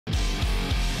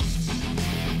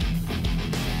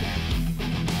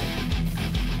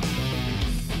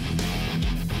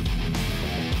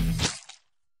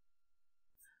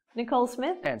Nicole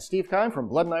Smith and Steve Kime from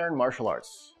Blood and Iron Martial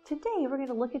Arts. Today we're going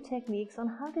to look at techniques on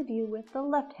how to deal with the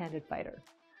left-handed fighter.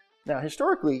 Now,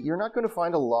 historically, you're not going to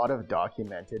find a lot of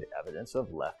documented evidence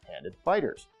of left-handed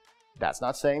fighters. That's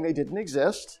not saying they didn't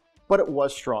exist, but it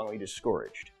was strongly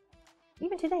discouraged.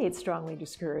 Even today it's strongly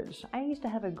discouraged. I used to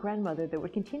have a grandmother that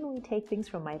would continually take things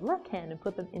from my left hand and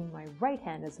put them in my right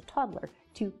hand as a toddler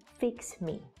to fix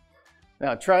me.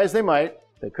 Now, try as they might,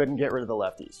 they couldn't get rid of the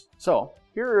lefties. So,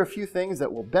 here are a few things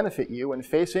that will benefit you when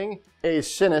facing a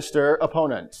sinister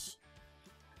opponent.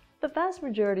 The vast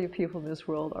majority of people in this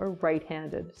world are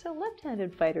right-handed, so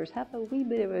left-handed fighters have a wee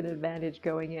bit of an advantage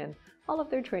going in. All of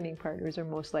their training partners are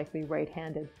most likely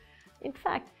right-handed. In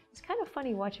fact, it's kind of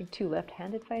funny watching two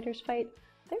left-handed fighters fight.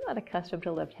 They're not accustomed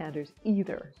to left-handers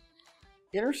either.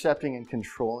 Intercepting and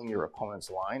controlling your opponent's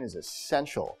line is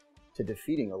essential to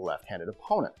defeating a left-handed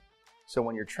opponent. So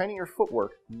when you're training your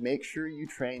footwork, make sure you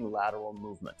train lateral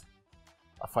movement.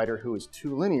 A fighter who is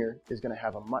too linear is going to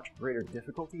have a much greater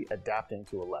difficulty adapting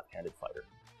to a left-handed fighter.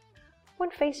 When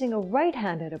facing a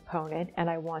right-handed opponent and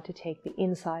I want to take the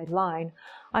inside line,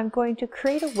 I'm going to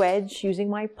create a wedge using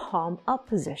my palm up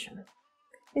position.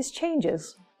 This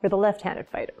changes for the left-handed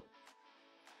fighter.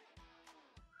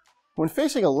 When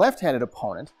facing a left-handed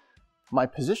opponent, my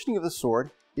positioning of the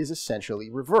sword is essentially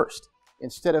reversed.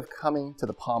 Instead of coming to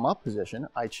the palm up position,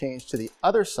 I change to the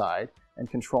other side and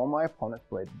control my opponent's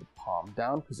blade to the palm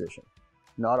down position.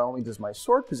 Not only does my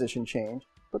sword position change,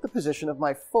 but the position of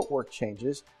my footwork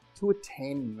changes to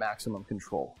attain maximum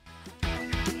control.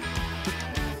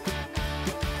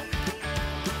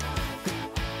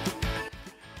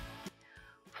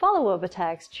 Follow-up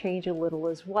attacks change a little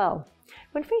as well.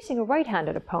 When facing a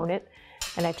right-handed opponent,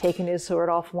 and I've taken his sword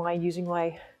offline using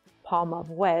my palm-up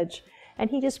wedge, and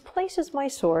he displaces my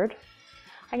sword,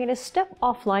 I'm going to step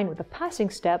offline with a passing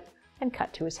step and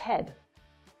cut to his head.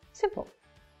 Simple.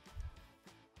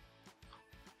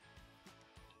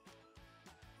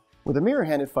 With the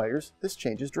mirror-handed fighters, this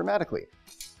changes dramatically.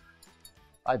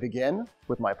 I begin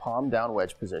with my palm down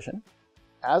wedge position.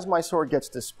 As my sword gets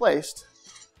displaced,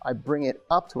 I bring it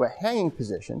up to a hanging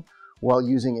position while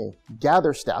using a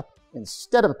gather step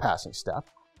instead of a passing step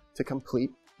to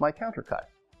complete my countercut.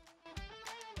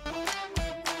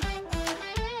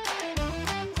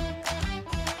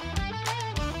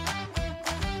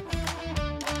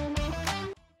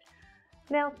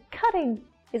 Now, cutting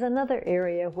is another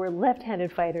area where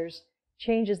left-handed fighters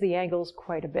changes the angles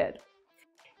quite a bit.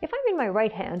 If I'm in my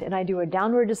right hand and I do a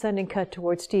downward descending cut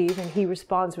towards Steve and he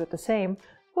responds with the same,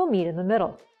 we'll meet in the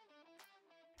middle.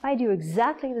 If I do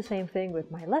exactly the same thing with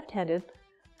my left-handed,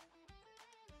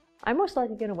 I'm most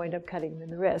likely going to wind up cutting him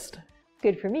in the wrist.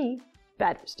 Good for me,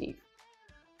 bad for Steve.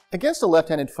 Against a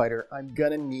left-handed fighter, I'm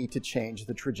going to need to change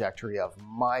the trajectory of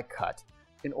my cut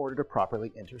in order to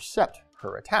properly intercept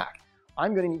her attack.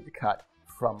 I'm going to need to cut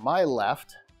from my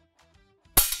left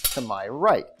to my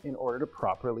right in order to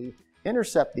properly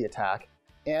intercept the attack,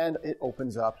 and it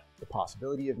opens up the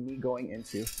possibility of me going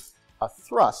into a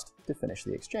thrust to finish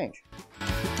the exchange.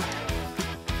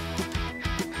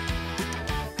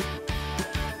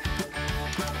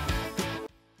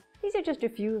 These are just a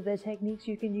few of the techniques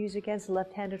you can use against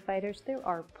left-handed fighters. There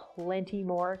are plenty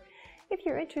more. If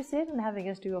you're interested in having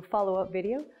us do a follow-up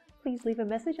video, please leave a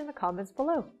message in the comments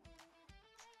below.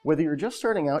 Whether you're just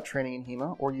starting out training in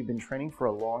HEMA or you've been training for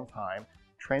a long time,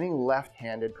 training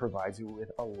left-handed provides you with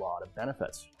a lot of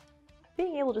benefits.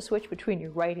 Being able to switch between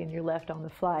your right and your left on the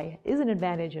fly is an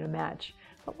advantage in a match,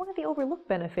 but one of the overlooked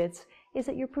benefits is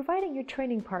that you're providing your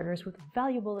training partners with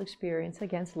valuable experience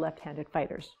against left-handed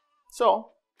fighters.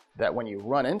 So that when you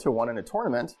run into one in a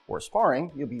tournament or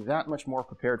sparring, you'll be that much more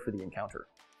prepared for the encounter.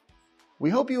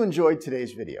 We hope you enjoyed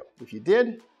today's video. If you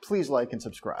did, please like and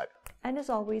subscribe. And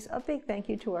as always, a big thank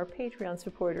you to our Patreon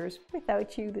supporters.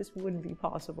 Without you, this wouldn't be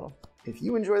possible. If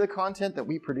you enjoy the content that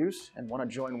we produce and want to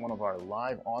join one of our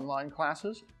live online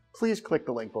classes, please click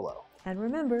the link below. And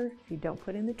remember, if you don't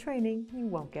put in the training, you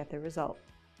won't get the result.